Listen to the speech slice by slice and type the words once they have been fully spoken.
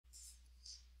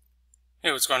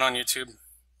Hey, what's going on YouTube?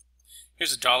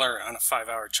 Here's a dollar on a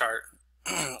 5-hour chart.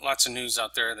 Lots of news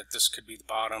out there that this could be the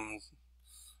bottom,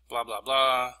 blah blah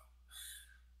blah.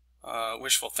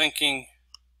 Wishful thinking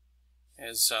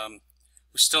is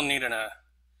we still need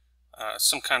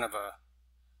some kind of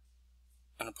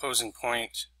an opposing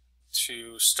point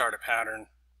to start a pattern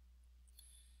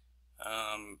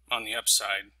on the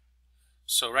upside.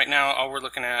 So right now all we're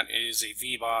looking at is a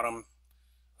V bottom.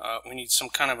 We need some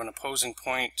kind of an opposing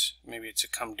point, maybe to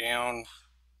come down.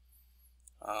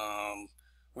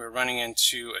 We're running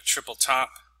into a triple top,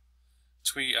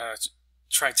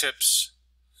 tri-tips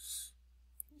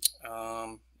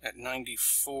at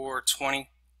 94.20.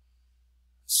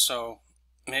 So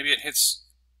maybe it hits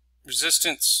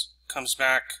resistance, comes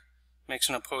back, makes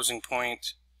an opposing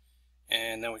point,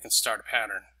 and then we can start a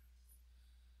pattern.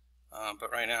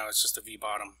 But right now it's just a V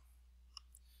bottom.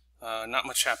 Not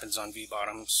much happens on V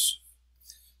bottoms.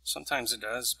 Sometimes it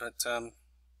does, but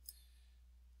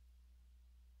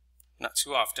not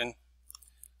too often.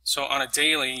 So on a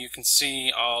daily, you can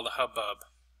see all the hubbub.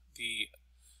 The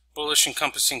bullish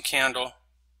encompassing candle,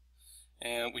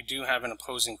 and we do have an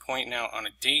opposing point now on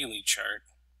a daily chart.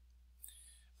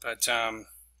 But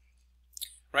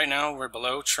right now we're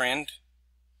below trend.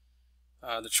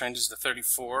 The trend is the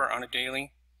 34 on a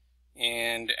daily,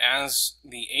 and as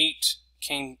the 8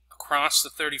 came across the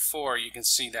 34, you can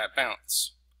see that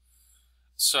bounce.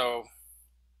 So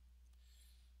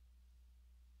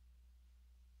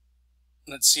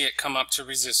let's see it come up to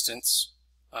resistance.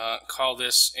 Call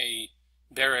this a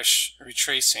bearish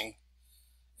retracing,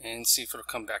 and see if it'll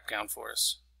come back down for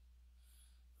us.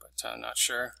 But I'm not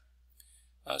sure.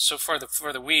 So far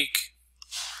for the week,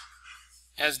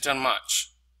 hasn't done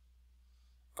much.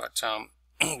 But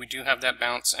we do have that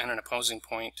bounce and an opposing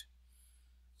point.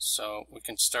 So we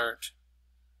can start.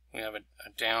 We have a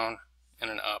down and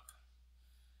an up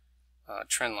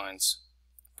trend lines.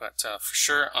 But for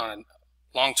sure on a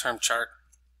long-term chart,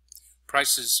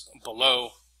 price is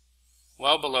below,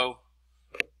 well below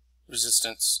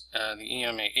resistance. The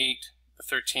EMA 8, the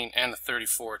 13, and the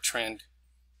 34 trend.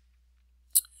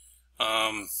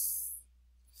 The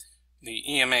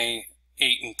EMA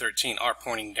 8 and 13 are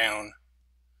pointing down,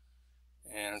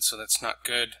 and so that's not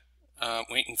good.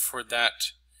 Waiting for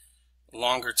that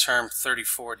longer term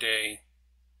 34-day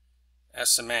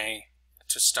SMA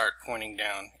to start pointing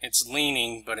down. It's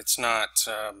leaning, but it's not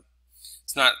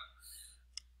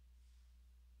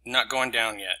going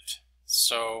down yet.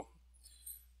 So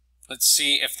let's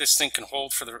see if this thing can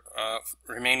hold for the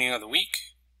remaining of the week.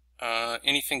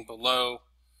 Anything below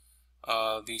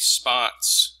these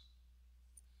spots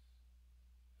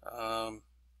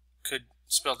could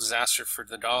spell disaster for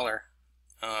the dollar.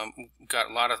 We've got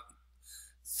a lot of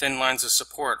thin lines of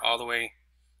support all the way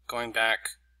going back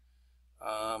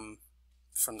from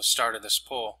the start of this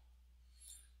pull.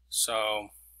 So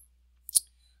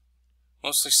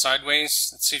mostly sideways.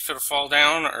 Let's see if it'll fall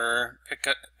down or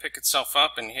pick itself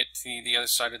up and hit the other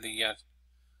side of the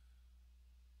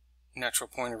natural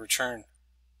point of return.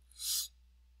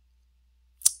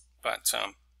 But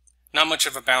not much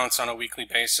of a bounce on a weekly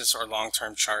basis or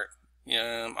long-term chart.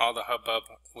 All the hubbub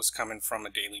was coming from a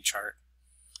daily chart,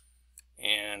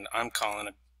 and I'm calling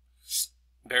a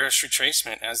bearish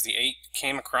retracement as the 8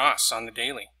 came across on the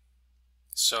daily.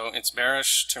 So it's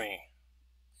bearish to me,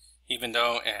 even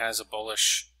though it has a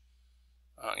bullish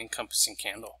encompassing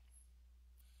candle.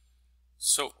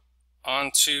 So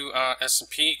on to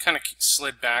S&P, kind of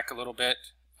slid back a little bit,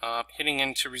 hitting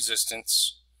into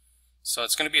resistance. So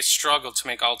it's going to be a struggle to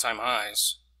make all-time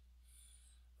highs.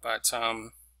 But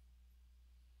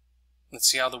let's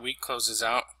see how the week closes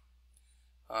out.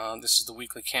 This is the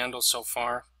weekly candle so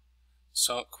far.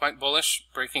 So quite bullish,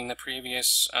 breaking the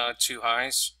previous 2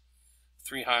 highs,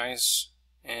 3 highs,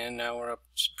 and now we're up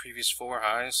to the previous 4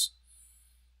 highs.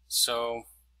 So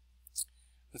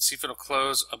let's see if it'll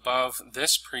close above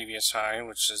this previous high,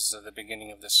 which is the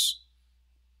beginning of this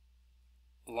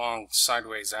long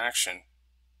sideways action,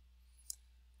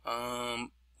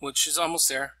 which is almost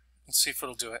there. Let's see if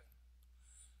it'll do it.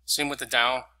 Same with the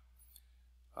Dow.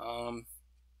 You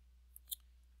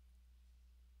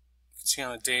can see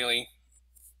on a daily,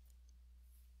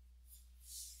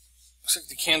 looks like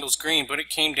the candle's green, but it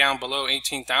came down below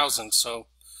 18,000, so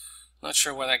not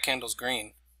sure why that candle's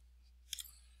green.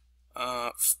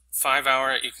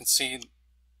 5-hour, you can see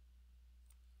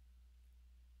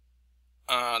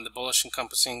the bullish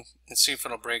encompassing. Let's see if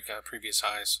it'll break previous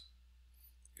highs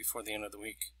before the end of the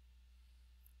week.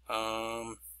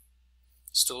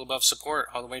 Still above support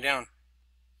all the way down.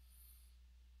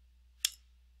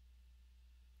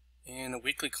 And a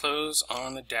weekly close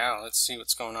on the Dow. Let's see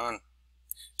what's going on.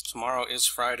 Tomorrow is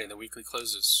Friday, the weekly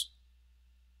closes.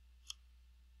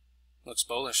 Looks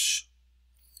bullish.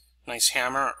 Nice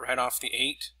hammer right off the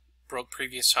 8. Broke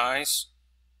previous highs.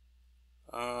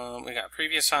 We got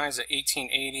previous highs at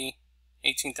 1880,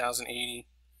 18,080.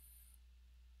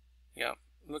 Yeah,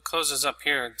 it closes up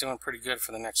here, doing pretty good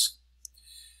for the next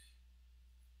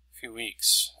few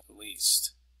weeks at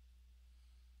least.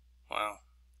 Wow.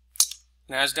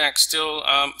 NASDAQ still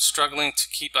struggling to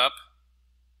keep up.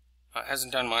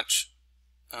 Hasn't done much.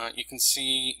 You can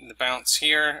see the bounce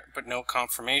here, but no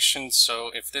confirmation.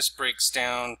 So if this breaks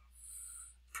down,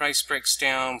 price breaks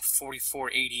down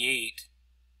 44.88,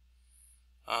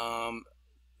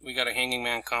 we got a hanging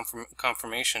man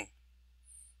confirmation,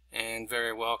 and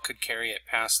very well could carry it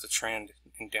past the trend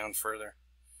and down further.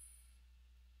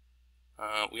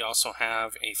 We also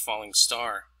have a falling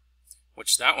star,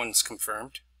 which that one's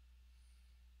confirmed.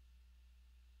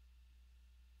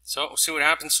 So we'll see what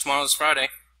happens. Tomorrow's Friday.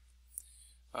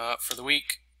 For the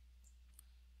week,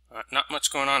 not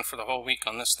much going on for the whole week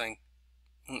on this thing.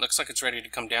 It looks like it's ready to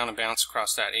come down and bounce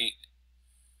across that 8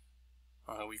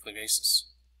 on a weekly basis.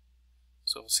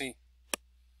 So we'll see.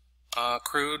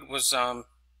 Crude was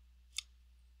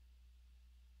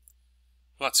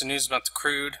lots of news about the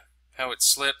crude, how it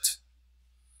slipped.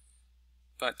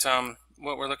 But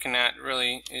what we're looking at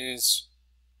really is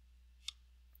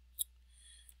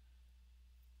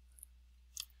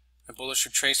a bullish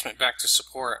retracement back to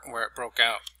support where it broke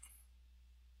out.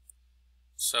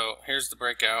 So here's the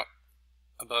breakout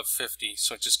above 50.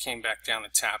 So it just came back down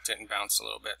and tapped it and bounced a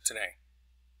little bit today.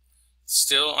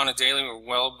 Still on a daily, we're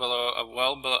well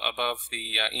above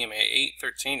the EMA 8,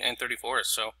 13, and 34.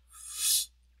 So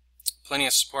plenty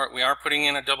of support. We are putting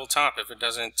in a double top if it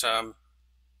doesn't want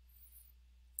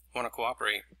to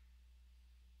cooperate.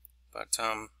 But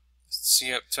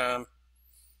see up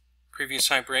previous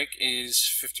high break is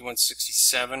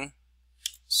 51.67.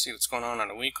 See what's going on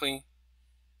a weekly.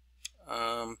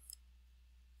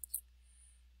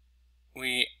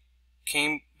 We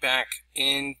came back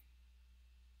in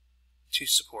to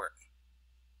support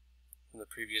the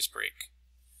previous break,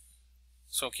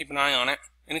 so keep an eye on it.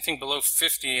 Anything below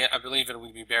 50, I believe it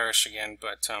will be bearish again,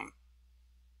 but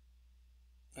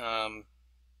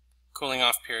cooling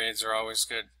off periods are always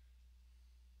good.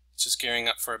 It's just gearing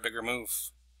up for a bigger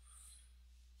move.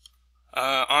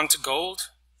 On to gold.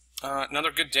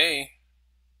 Another good day.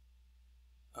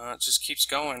 It just keeps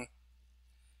going.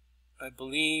 I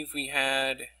believe we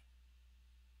had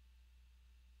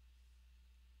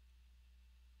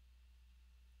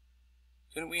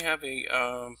didn't we have a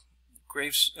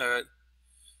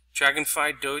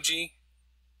Dragonfly Doji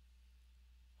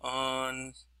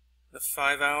on the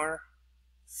 5-hour?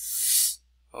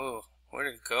 Oh, where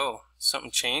did it go?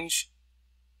 Something change?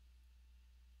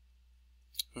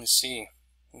 Let me see.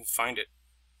 Let me find it.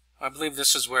 I believe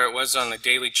this is where it was on the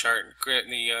daily chart.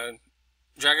 The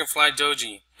Dragonfly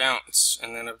Doji bounce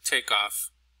and then a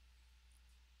takeoff.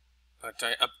 But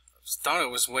I thought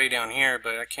it was way down here,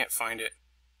 but I can't find it.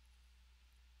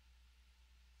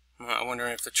 I'm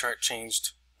wondering if the chart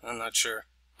changed. I'm not sure.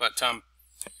 But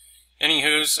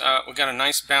anywho's, we got a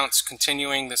nice bounce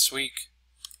continuing this week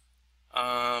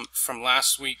from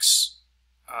last week's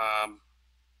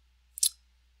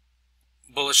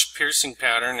bullish piercing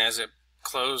pattern as it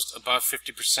closed above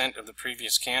 50% of the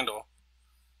previous candle,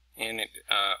 and it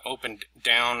opened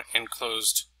down and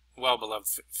closed well below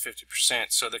 50%.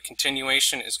 So the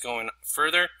continuation is going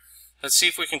further. Let's see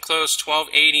if we can close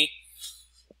 1280,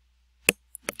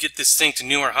 get this thing to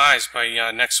newer highs by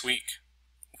next week.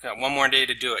 We've got one more day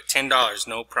to do it. $10,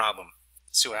 no problem.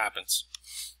 Let's see what happens.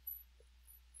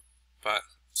 But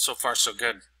so far so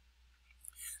good.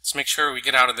 Let's make sure we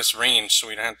get out of this range so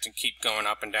we don't have to keep going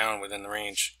up and down within the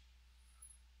range.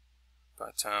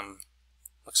 But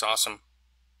looks awesome.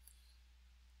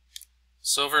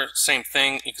 Silver, same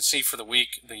thing. You can see for the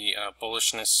week the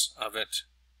bullishness of it.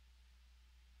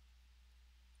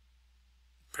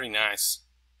 Pretty nice.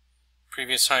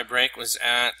 Previous high break was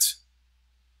at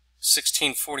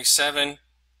 1647.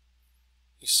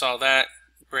 You saw that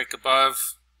break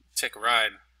above. Take a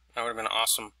ride. That would have been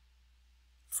awesome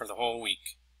for the whole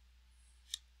week.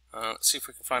 Let's see if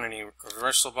we can find any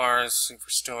reversal bars. See if we're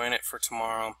still in it for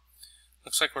tomorrow.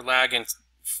 Looks like we're lagging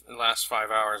the last 5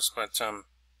 hours, but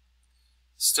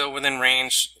still within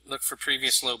range. Look for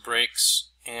previous low breaks,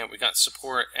 and we got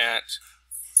support at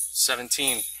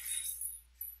 17.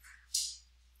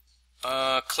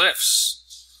 Cliffs.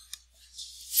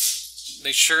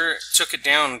 They sure took it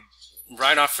down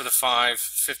right off for the 5,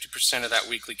 50% of that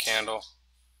weekly candle.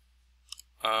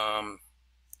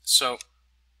 So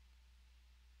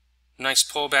nice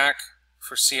pullback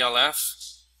for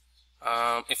CLF.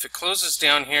 If it closes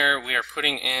down here, we are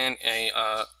putting in a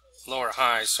lower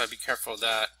high, so I'd be careful of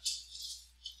that.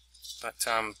 But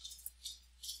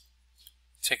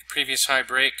take a previous high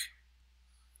break.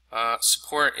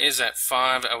 Support is at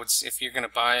 5. I would, if you're going to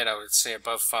buy it, I would say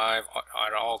above 5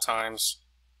 at all times,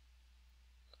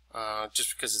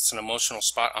 just because it's an emotional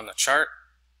spot on the chart.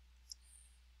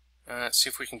 Let's see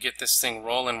if we can get this thing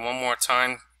rolling one more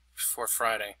time before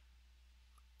Friday.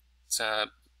 It's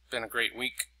been a great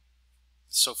week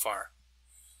so far.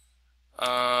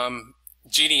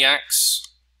 GDX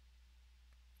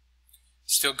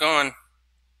still going.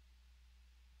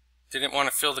 Didn't want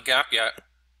to fill the gap yet,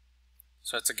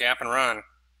 so it's a gap and run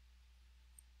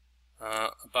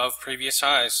above previous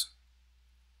highs.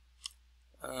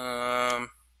 Looks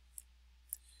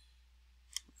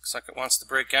like it wants to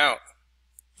break out.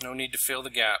 No need to fill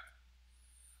the gap.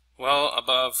 Well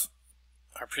above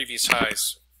our previous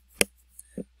highs.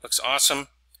 Looks awesome.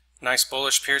 Nice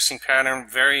bullish piercing pattern.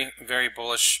 Very, very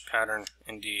bullish pattern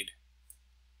indeed.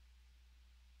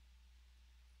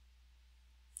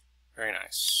 Very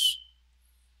nice.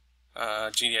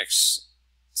 GDX,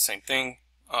 same thing.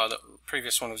 The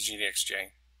previous one was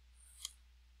GDXJ.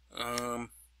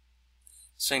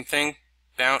 Same thing.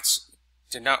 Bounce.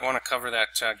 Did not want to cover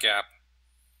that gap.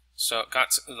 So it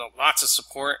got lots of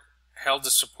support. Held the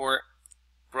support.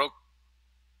 Broke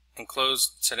and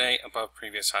closed today above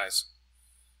previous highs.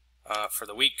 For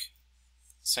the week,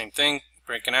 same thing,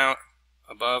 breaking out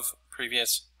above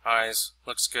previous highs.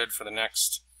 Looks good for the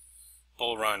next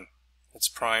bull run. It's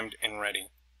primed and ready.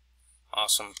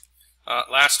 Awesome.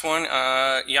 Last one,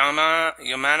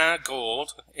 Yamana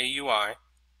Gold, AUI.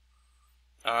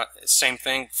 Same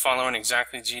thing, following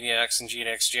exactly GDX and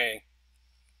GDXJ.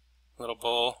 Little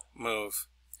bull move.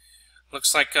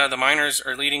 Looks like the miners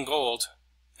are leading gold,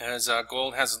 as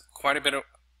gold has quite a bit of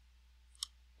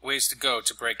ways to go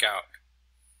to break out.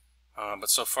 But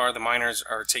so far the miners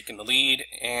are taking the lead,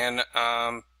 and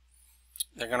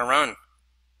they're going to run.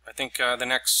 I think the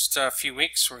next few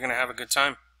weeks we're going to have a good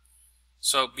time.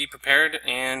 So be prepared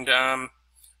and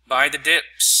buy the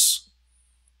dips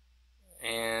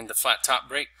and the flat top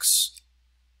breaks.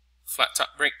 Flat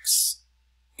top breaks.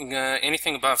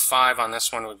 Anything above 5 on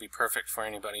this one would be perfect for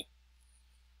anybody.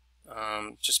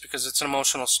 Just because it's an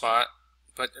emotional spot.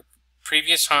 But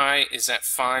previous high is at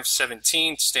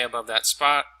 517. Stay above that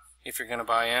spot if you're going to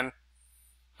buy in.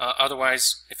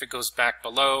 Otherwise, if it goes back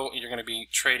below, you're going to be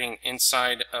trading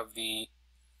inside of the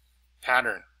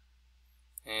pattern,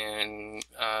 and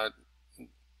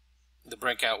the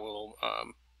breakout will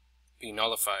be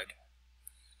nullified.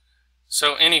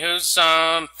 So anywho's,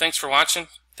 thanks for watching.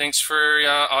 Thanks for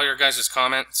all your guys'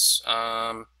 comments.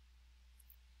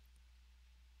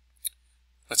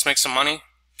 Let's make some money.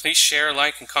 Please share,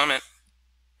 like, and comment,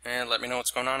 and let me know what's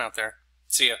going on out there.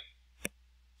 See ya.